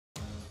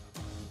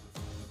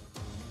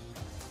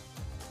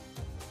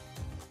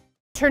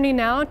Turning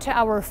now to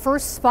our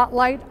first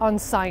spotlight on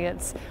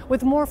science,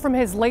 with more from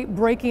his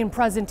late-breaking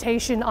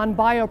presentation on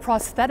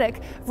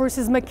bioprosthetic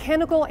versus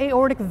mechanical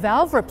aortic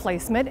valve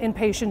replacement in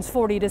patients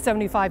 40 to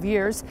 75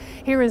 years.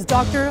 Here is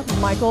Dr.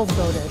 Michael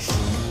Bowdish.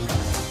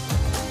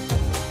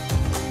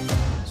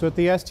 So at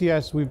the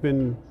STS, we've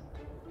been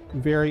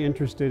very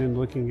interested in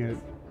looking at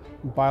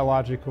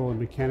biological and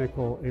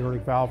mechanical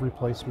aortic valve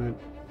replacement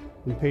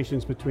in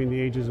patients between the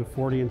ages of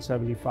 40 and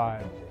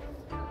 75.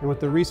 And with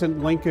the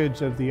recent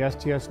linkage of the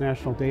STS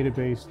National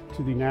Database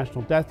to the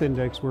National Death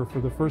Index, we're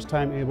for the first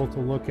time able to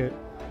look at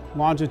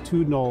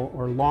longitudinal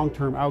or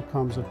long-term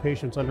outcomes of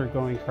patients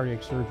undergoing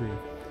cardiac surgery.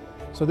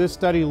 So this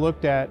study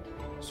looked at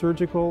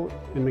surgical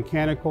and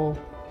mechanical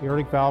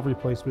aortic valve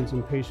replacements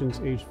in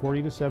patients aged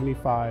 40 to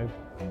 75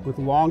 with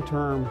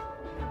long-term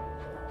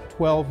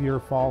 12-year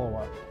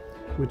follow-up,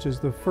 which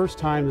is the first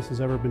time this has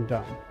ever been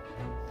done.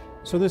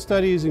 So this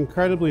study is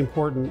incredibly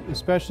important,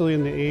 especially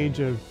in the age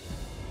of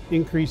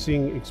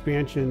increasing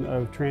expansion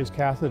of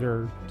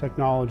transcatheter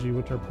technology,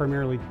 which are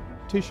primarily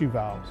tissue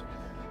valves.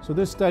 So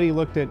this study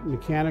looked at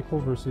mechanical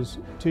versus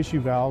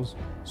tissue valves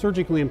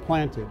surgically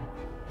implanted.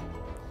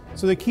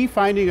 So the key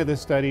finding of this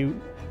study,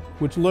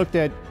 which looked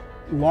at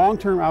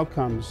long-term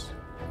outcomes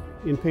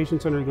in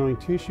patients undergoing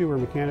tissue or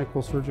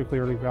mechanical surgical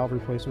aortic valve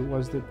replacement,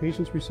 was that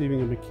patients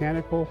receiving a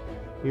mechanical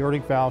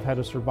aortic valve had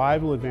a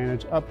survival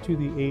advantage up to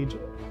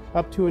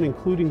and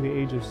including the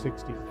age of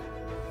 60.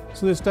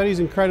 So this study is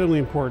incredibly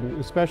important,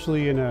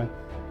 especially in an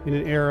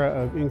era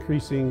of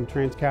increasing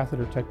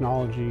transcatheter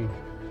technology,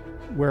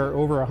 where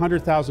over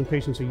 100,000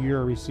 patients a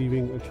year are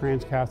receiving a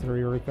transcatheter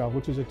aortic valve,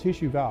 which is a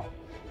tissue valve.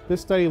 This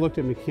study looked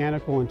at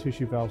mechanical and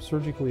tissue valves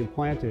surgically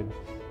implanted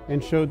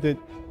and showed that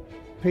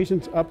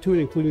patients up to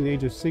and including the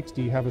age of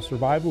 60 have a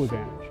survival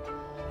advantage.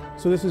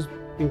 So this is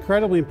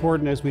incredibly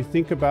important as we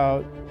think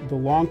about the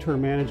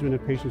long-term management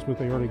of patients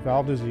with aortic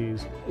valve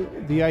disease.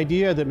 The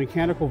idea that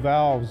mechanical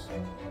valves,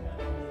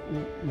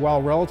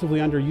 while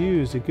relatively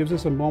underused, it gives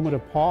us a moment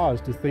of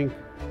pause to think,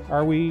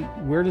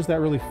 where does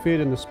that really fit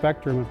in the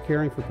spectrum of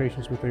caring for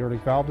patients with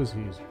aortic valve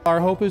disease? Our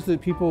hope is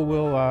that people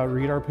will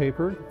read our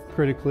paper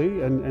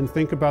critically and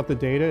think about the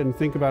data and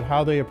think about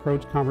how they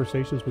approach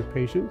conversations with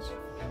patients.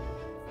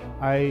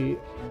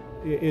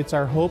 It's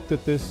our hope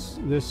that this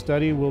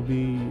study will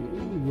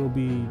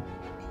be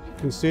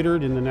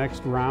considered in the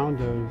next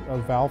round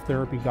of valve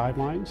therapy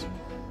guidelines.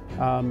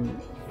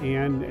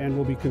 And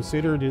will be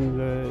considered in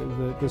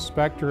the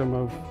spectrum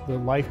of the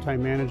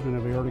lifetime management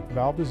of aortic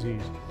valve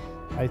disease.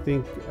 I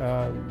think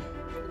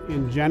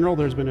in general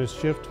there's been a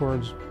shift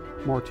towards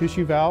more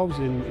tissue valves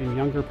in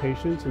younger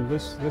patients, and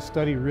this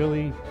study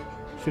really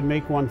should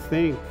make one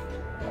think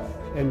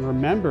and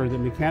remember that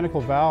mechanical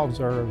valves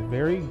are a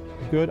very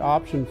good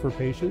option for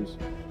patients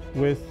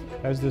with,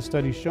 as this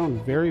study's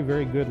shown, very,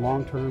 very good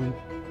long-term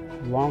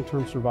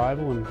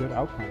survival and good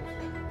outcomes.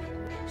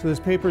 So this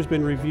paper has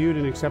been reviewed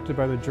and accepted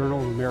by the Journal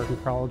of the American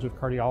College of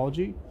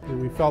Cardiology, and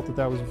we felt that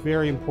that was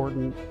very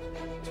important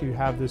to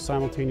have this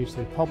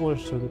simultaneously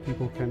published so that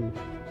people can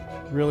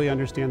really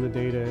understand the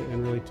data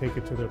and really take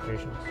it to their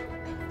patients.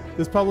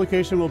 This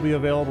publication will be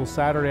available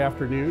Saturday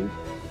afternoon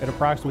at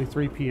approximately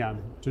 3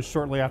 p.m., just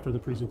shortly after the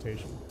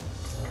presentation.